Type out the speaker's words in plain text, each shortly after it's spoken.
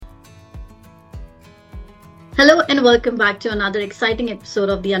Hello and welcome back to another exciting episode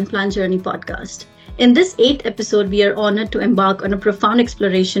of the Unplanned Journey podcast. In this 8th episode, we are honored to embark on a profound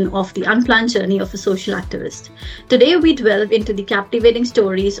exploration of the unplanned journey of a social activist. Today, we delve into the captivating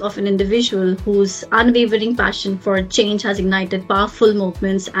stories of an individual whose unwavering passion for change has ignited powerful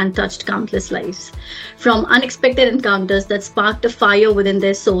movements and touched countless lives. From unexpected encounters that sparked a fire within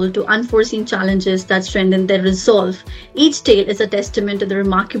their soul to unforeseen challenges that strengthened their resolve, each tale is a testament to the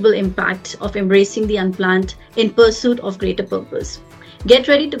remarkable impact of embracing the unplanned in pursuit of greater purpose. Get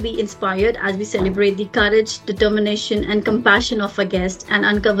ready to be inspired as we celebrate the courage, determination, and compassion of our guests and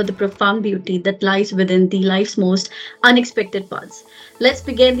uncover the profound beauty that lies within the life's most unexpected paths. Let's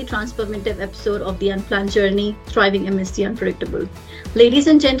begin the transformative episode of the Unplanned Journey, Thriving Amidst the Unpredictable. Ladies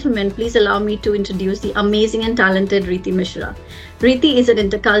and gentlemen, please allow me to introduce the amazing and talented Reeti Mishra. Reeti is an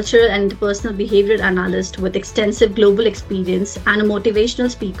intercultural and interpersonal behavioral analyst with extensive global experience and a motivational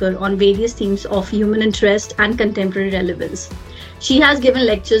speaker on various themes of human interest and contemporary relevance. She has given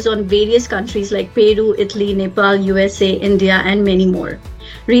lectures on various countries like Peru, Italy, Nepal, USA, India, and many more.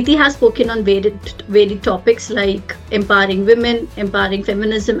 Reeti has spoken on varied topics like empowering women, empowering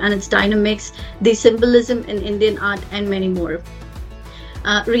feminism and its dynamics, the symbolism in Indian art, and many more.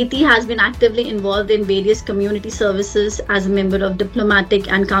 Reeti has been actively involved in various community services as a member of diplomatic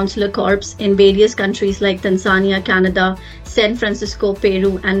and consular corps in various countries like Tanzania, Canada, San Francisco,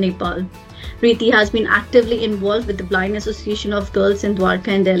 Peru, and Nepal. Reeti has been actively involved with the Blind Association of Girls in Dwarka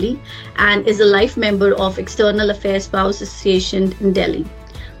and Delhi and is a life member of External Affairs Spouse Association in Delhi.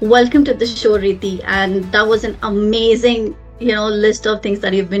 Welcome to the show, Reeti. And that was an amazing, list of things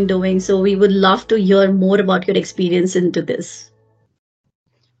that you've been doing. So we would love to hear more about your experience into this.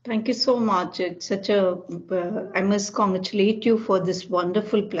 Thank you so much. It's I must congratulate you for this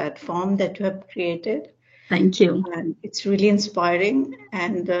wonderful platform that you have created. Thank you. And it's really inspiring.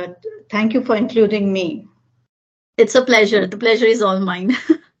 And thank you for including me. It's a pleasure. The pleasure is all mine.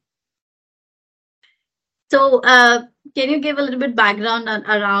 So can you give a little bit background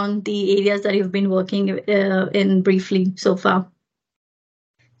around the areas that you've been working in briefly so far?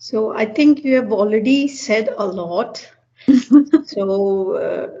 So I think you have already said a lot.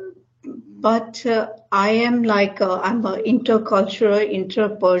 But I am I'm an intercultural,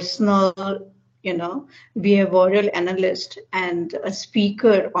 interpersonal, behavioral analyst and a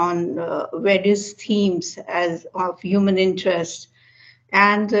speaker on various themes of human interest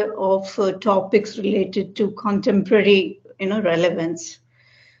and of topics related to contemporary, relevance.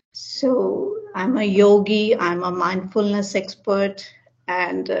 So I'm a yogi, I'm a mindfulness expert,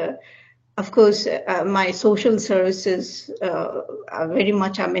 and of course, my social services are very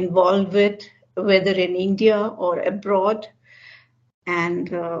much I'm involved with, whether in India or abroad. And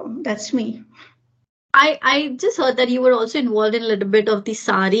that's me. I just heard that you were also involved in a little bit of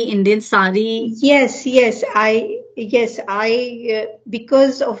the Indian sari. Yes, I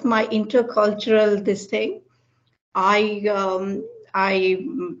because of my intercultural thing, I'm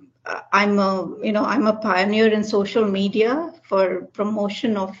a pioneer in social media for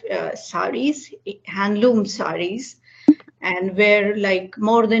promotion of saris, handloom saris, and where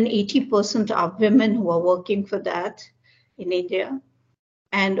more than 80% are women who are working for that in India,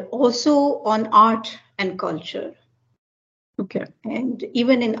 and also on art and culture. Okay. And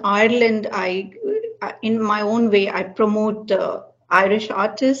even in Ireland, in my own way, I promote Irish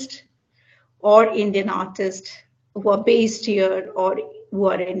artists or Indian artists who are based here or who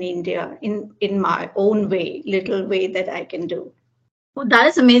are in India in my own way, little way that I can do. Oh, that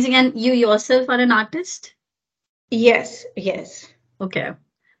is amazing. And you yourself are an artist? Yes. Okay.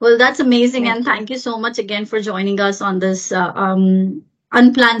 Well, that's amazing. And thank you so much again for joining us on this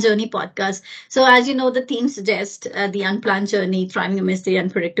Unplanned Journey podcast. So as you know, the theme suggests the unplanned journey, thriving amidst the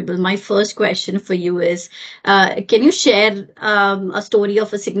unpredictable. My first question for you is, can you share a story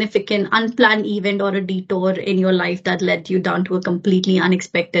of a significant unplanned event or a detour in your life that led you down to a completely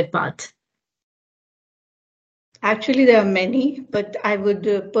unexpected path? Actually, there are many, but I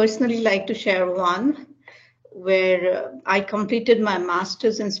would personally like to share one where I completed my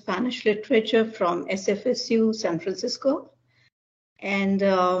master's in Spanish literature from SFSU, San Francisco. And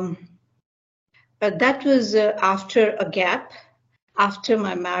that was after a gap, after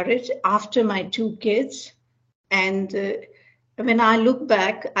my marriage, after my 2 kids. And when I look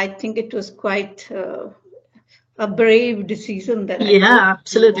back, I think it was quite a brave decision that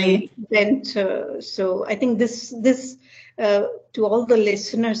absolutely. went. So I think this to all the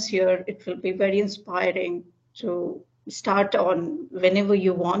listeners here, it will be very inspiring to start on whenever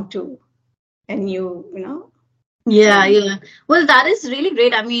you want to, and you Yeah, yeah. Well, that is really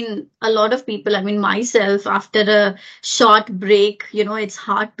great. I mean, a lot of people, I mean, myself, after a short break, it's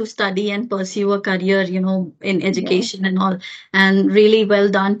hard to study and pursue a career, in Yeah. education and all. And really well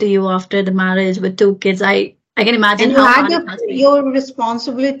done to you after the marriage with two kids. I can imagine And you how add hard it up, must be. your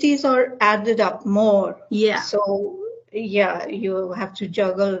responsibilities are added up more. Yeah. So, yeah, you have to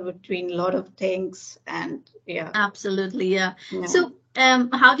juggle between a lot of things. And yeah, Absolutely, yeah. yeah. So,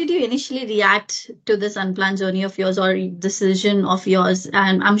 how did you initially react to this unplanned journey of yours or decision of yours?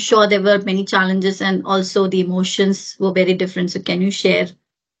 And I'm sure there were many challenges and also the emotions were very different. So, can you share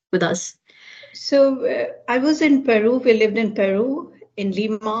with us? So I was in Peru. We lived in Peru, in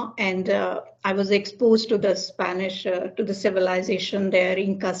Lima, and I was exposed to the Spanish, to the civilization there,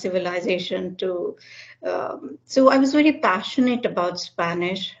 Inca civilization. So I was very passionate about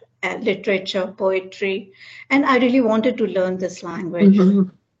Spanish literature, poetry, and I really wanted to learn this language. Mm-hmm.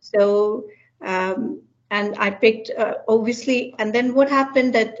 So and I picked obviously, and then what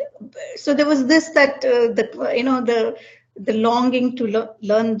happened that so there was this that the longing to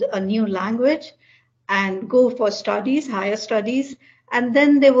learn a new language and go for studies, higher studies. And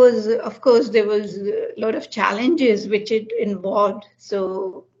then there was, of course, there was a lot of challenges which it involved.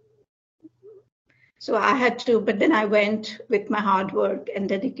 So I had to, but then I went with my hard work and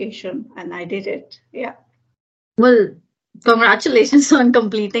dedication, and I did it. Yeah. Well, congratulations on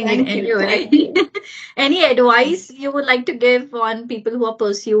completing it Thank you. anyway. Thank you. Any advice you would like to give on people who are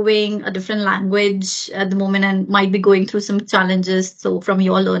pursuing a different language at the moment and might be going through some challenges? So, from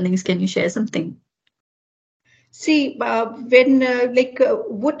your learnings, can you share something? See, when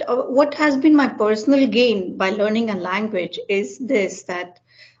what has been my personal gain by learning a language is this that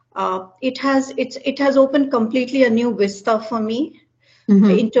it has opened completely a new vista for me Mm-hmm.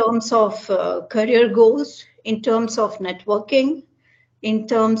 in terms of career goals, in terms of networking, in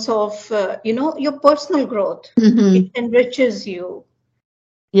terms of your personal growth. It Mm-hmm. enriches you.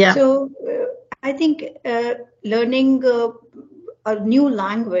 Yeah. So I think learning a new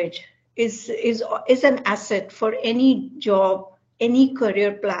language is an asset for any job, any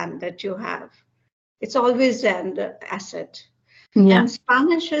career plan that you have. It's always an asset. Yeah. And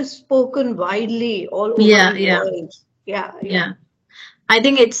Spanish is spoken widely all over Yeah. the Yeah. world. Yeah, yeah. Yeah. I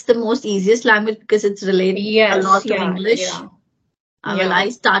think it's the most easiest language because it's relate a Yes, lot to yeah, English. yeah, Well, yeah. I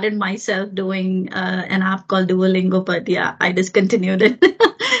started myself doing an app called Duolingo, but yeah, I discontinued it.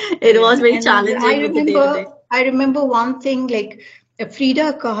 It was Yeah, very and challenging with the day to day. I remember one thing like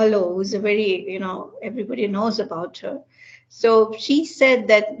Frida Kahlo, who's a very, everybody knows about her. So she said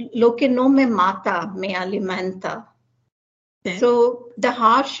that lo que no me mata me alimenta. Okay. So the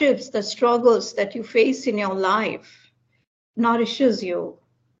hardships, the struggles that you face in your life nourishes you.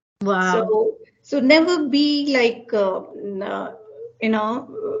 Wow. So never be like, you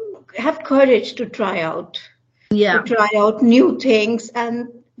know, have courage to Yeah. try out new things, and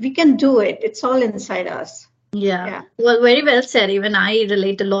we can do it. It's all inside us. Yeah. Yeah. Well, very well said. Even I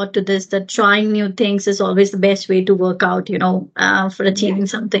relate a lot to this that trying new things is always the best way to work out, for Yeah. achieving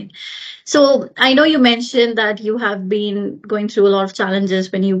something. So I know you mentioned that you have been going through a lot of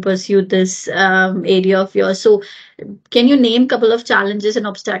challenges when you pursued this area of yours. So can you name a couple of challenges and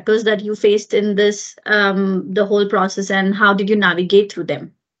obstacles that you faced in this the whole process, and how did you navigate through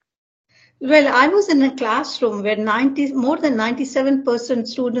them? Well, I was in a classroom where more than 97%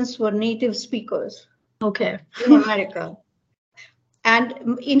 students were native speakers Okay. in America,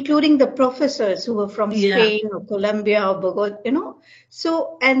 and including the professors who were from Yeah. Spain or Colombia or Bogota.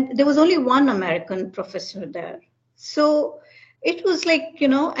 So, and there was only one American professor there. So it was like,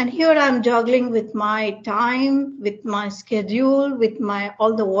 and here I'm juggling with my time, with my schedule, with my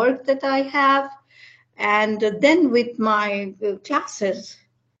all the work that I have, and then with my classes,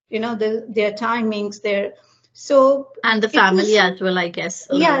 their timings, their so And the it family was as well, I guess,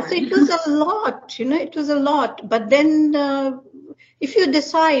 a little yeah, so bit. it was a lot, it was a lot. But then if you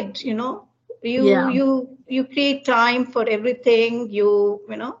decide, you Yeah. you you create time for everything,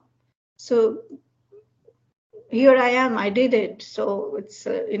 so here I am, I did it. So it's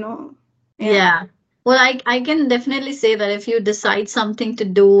yeah. Yeah. Well, I can definitely say that if you decide something to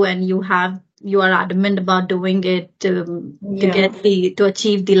do and you are adamant about doing it to Yeah. get to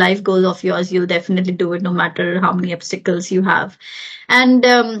achieve the life goal of yours, you'll definitely do it no matter how many obstacles you have. And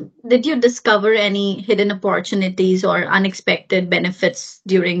did you discover any hidden opportunities or unexpected benefits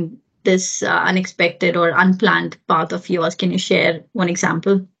during this unexpected or unplanned path of yours? Can you share one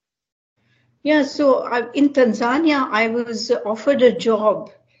example? Yeah, so in Tanzania, I was offered a job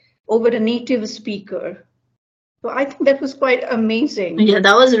over a native speaker. So I think that was quite amazing. Yeah,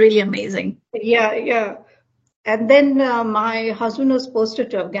 that was really amazing. Yeah, yeah. And then my husband was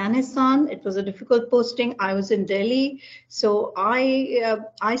posted to Afghanistan. It was a difficult posting. I was in Delhi, so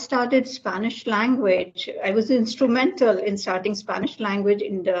I started Spanish language. I was instrumental in starting Spanish language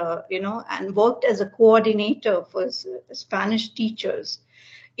in the and worked as a coordinator for Spanish teachers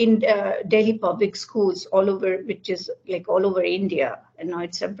in Delhi public schools all over, which is like all over India, and now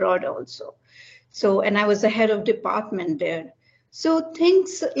it's abroad also. So, and I was the head of department there. So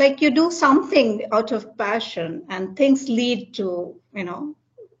things like you do something out of passion and things lead to,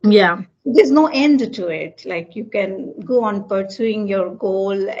 Yeah. there's no end to it. Like you can go on pursuing your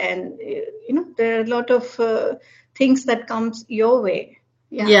goal and, there are a lot of things that comes your way.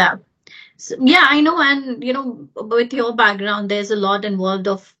 Yeah. Yeah. So, yeah, I know. And, with your background, there's a lot involved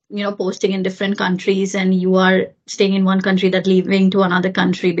of, posting in different countries, and you are staying in one country that leaving to another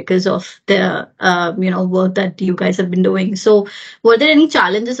country because of the, work that you guys have been doing. So were there any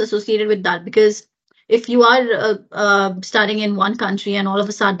challenges associated with that? Because if you are starting in one country and all of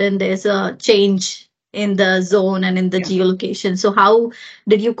a sudden there's a change in the zone and in the Yeah. geolocation, so how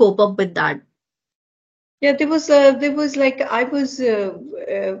did you cope up with that? Yeah, there was like I was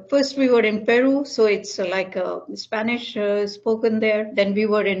first we were in Peru, so it's like Spanish spoken there. Then we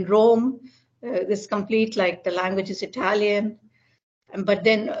were in Rome. This complete like the language is Italian, but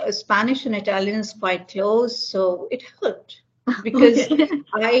then Spanish and Italian is quite close, so it helped because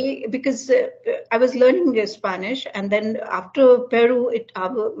Okay. I was learning Spanish, and then after Peru,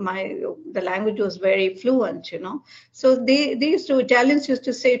 the language was very fluent, So they used to Italians used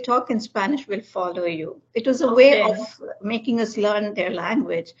to say, "Talk in Spanish, we'll follow you." It was a way Okay. of making us learn their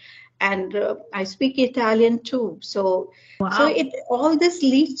language, and I speak Italian too, so Wow. it all this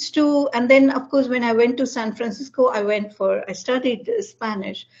leads to, and then of course when I went to San Francisco, I studied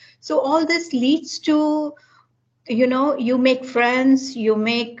Spanish. So all this leads to, you make friends,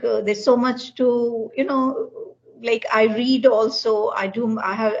 there's so much to, like I read also,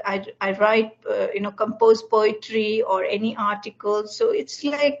 I write, compose poetry or any article. So it's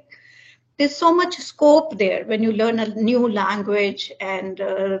like there's so much scope there when you learn a new language, and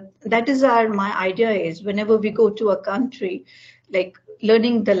that is my idea is whenever we go to a country, like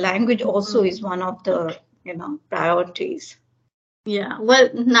learning the language also is one of the priorities. Yeah, well,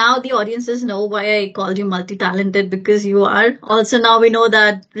 now the audiences know why I called you multi-talented, because you are. Also, now we know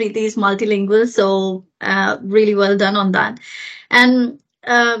that Reeti is multilingual, so really well done on that. And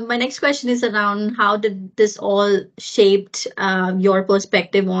my next question is around how did this all shaped your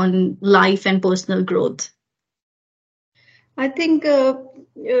perspective on life and personal growth? I think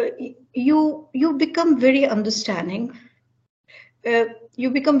you become very understanding. Uh, you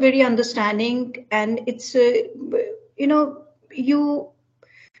become very understanding, and it's you know you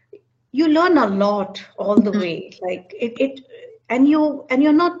you learn a lot all the Mhm. way. Like and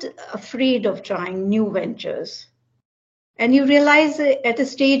you're not afraid of trying new ventures. And you realize at a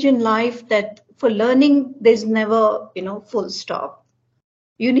stage in life that for learning, there's never full stop.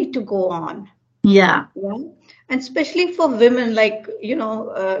 You need to go on. Yeah, Yeah. And especially for women, like,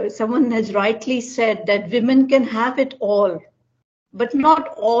 someone has rightly said that women can have it all, but not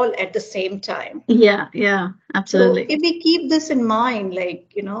all at the same time. yeah, yeah, So absolutely. if we keep this in mind,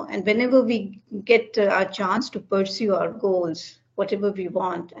 like, and whenever we get a chance to pursue our goals, whatever we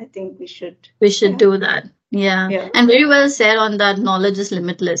want, I think we should. We should Yeah. do that. Yeah. Yeah. And very well said on that, knowledge is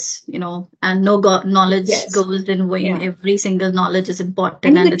limitless, and no knowledge Yes. goes in vain. Yeah. Every single knowledge is important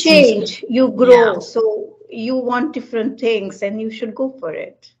And and you it's useful. change, you Yeah. grow. So you want different things and you should go for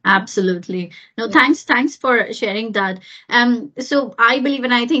it. Absolutely. No, Yeah. thanks for sharing that. So I believe,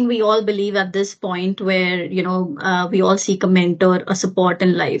 and I think we all believe at this point where, we all seek a mentor, a support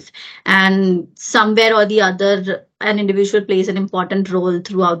in life. And somewhere or the other, an individual plays an important role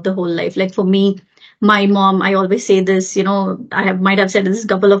throughout the whole life. Like for me, my mom, I always say this, might have said this a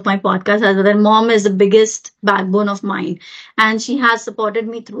couple of my podcasts as well, that mom is the biggest backbone of mine. And she has supported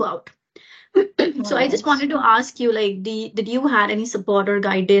me throughout. Oh, So I just nice. wanted to ask you, like, did you had any support or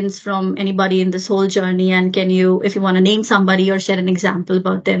guidance from anybody in this whole journey? And can you, if you want to name somebody or share an example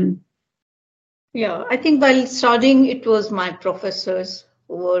about them? Yeah, I think while studying, it was my professors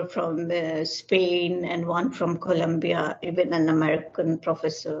who were from Spain and one from Colombia, even an American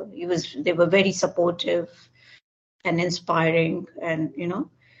professor. They were very supportive and inspiring, and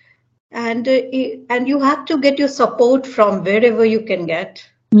and you have to get your support from wherever you can get.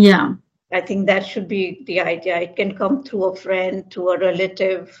 Yeah. I think that should be the idea. It can come through a friend, through a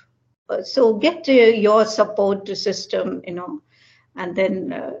relative. So get your support system, and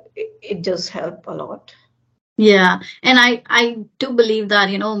then it does help a lot. Yeah. And I do believe that,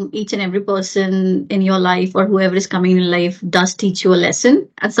 each and every person in your life or whoever is coming in life does teach you a lesson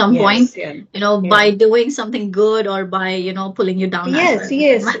at some point, Yes, yeah, by yeah. doing something good or by, pulling you down as Yes, well.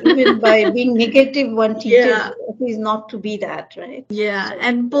 yes. Even by being negative, one teaches Yeah. at least not to be that, right? Yeah, So,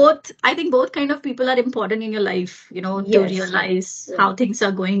 and I think both kind of people are important in your life, to yes, yeah, realize yeah. how things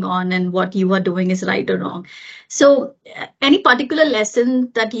are going on and what you are doing is right or wrong. So, any particular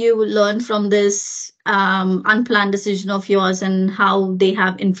lesson that you learned from this unplanned decision of yours and how they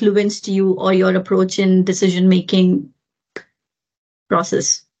have influenced you or your approach in decision making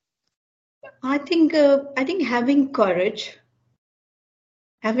process? I think having courage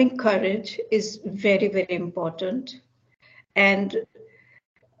is very, very important. And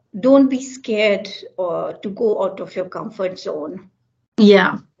don't be scared or to go out of your comfort zone.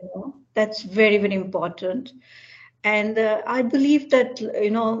 Yeah, That's very, very important. And I believe that,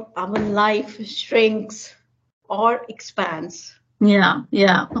 our life shrinks or expands yeah,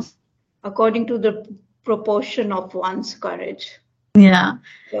 yeah, according to the proportion of one's courage. yeah.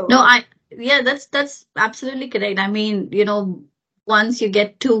 No, So, yeah, that's absolutely correct. I mean, once you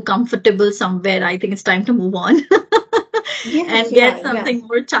get too comfortable somewhere, I think it's time to move on yes, and get yeah, yeah, something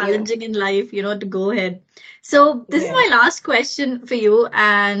more yeah, challenging in life, to go ahead. So, this is yeah. my last question for you.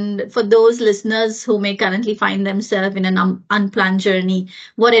 And for those listeners who may currently find themselves in an unplanned journey,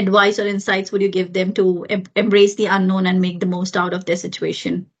 what advice or insights would you give them to embrace the unknown and make the most out of their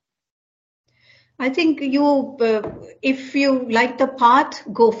situation? I think if you like the path,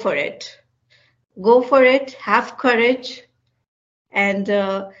 go for it. Go for it, have courage. And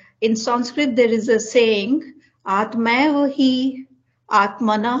in Sanskrit, there is a saying, Atmaiva hi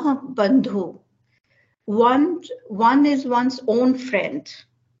Atmanah Bandhu. One is one's own friend.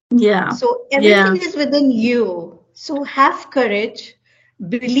 Yeah, So yeah, everything is within you. So have courage,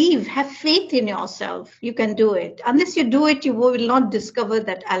 believe, have faith in yourself. You can do it. Unless you do it, you will not discover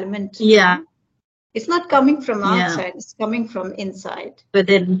that element, yeah, It's not coming from yeah. outside, it's coming from inside.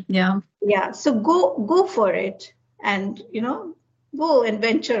 Within, yeah. Yeah. So go for it and go and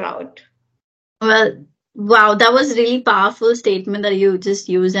venture out. Well, wow, that was really powerful statement that you just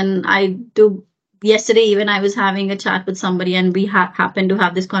used. And I do, yesterday even I was having a chat with somebody and we happened to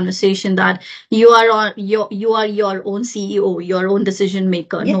have this conversation that you are your own CEO, your own decision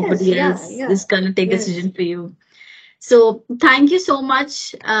maker. Yes, Nobody yeah, else yeah. is gonna take Yes. decision for you. So thank you so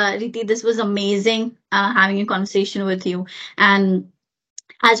much, Riti. This was amazing having a conversation with you. And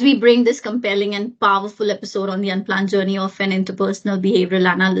as we bring this compelling and powerful episode on the unplanned journey of an interpersonal behavioral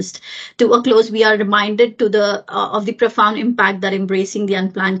analyst to a close, we are reminded of the profound impact that embracing the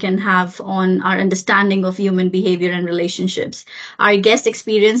unplanned can have on our understanding of human behavior and relationships. Our guest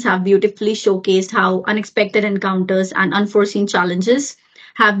experience have beautifully showcased how unexpected encounters and unforeseen challenges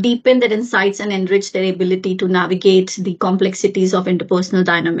have deepened their insights and enriched their ability to navigate the complexities of interpersonal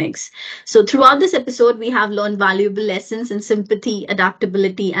dynamics. So, throughout this episode, we have learned valuable lessons in sympathy,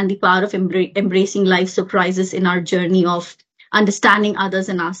 adaptability, and the power of embracing life surprises in our journey of understanding others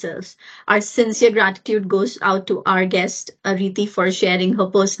and ourselves. Our sincere gratitude goes out to our guest, Reeti, for sharing her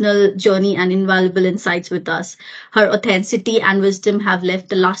personal journey and invaluable insights with us. Her authenticity and wisdom have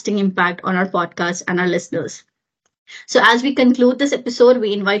left a lasting impact on our podcast and our listeners. So, as we conclude this episode,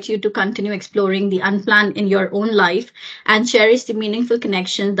 we invite you to continue exploring the unplanned in your own life and cherish the meaningful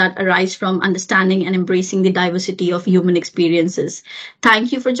connections that arise from understanding and embracing the diversity of human experiences.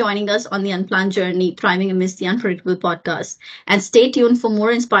 Thank you for joining us on the Unplanned Journey, Thriving Amidst the Unpredictable podcast. And stay tuned for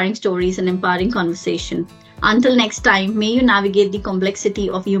more inspiring stories and empowering conversation. Until next time, may you navigate the complexity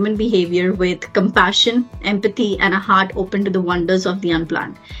of human behavior with compassion, empathy, and a heart open to the wonders of the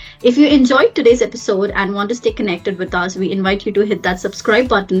unplanned. If you enjoyed today's episode and want to stay connected with us, we invite you to hit that subscribe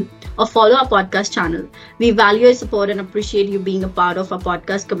button or follow our podcast channel. We value your support and appreciate you being a part of our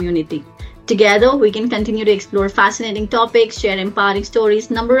podcast community. Together, we can continue to explore fascinating topics, share empowering stories,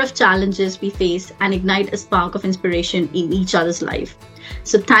 number of challenges we face, and ignite a spark of inspiration in each other's life.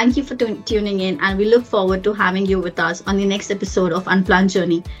 So thank you for tuning in, and we look forward to having you with us on the next episode of Unplanned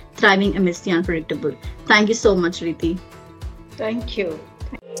Journey, Thriving Amidst the Unpredictable. Thank you so much, Reeti. Thank you.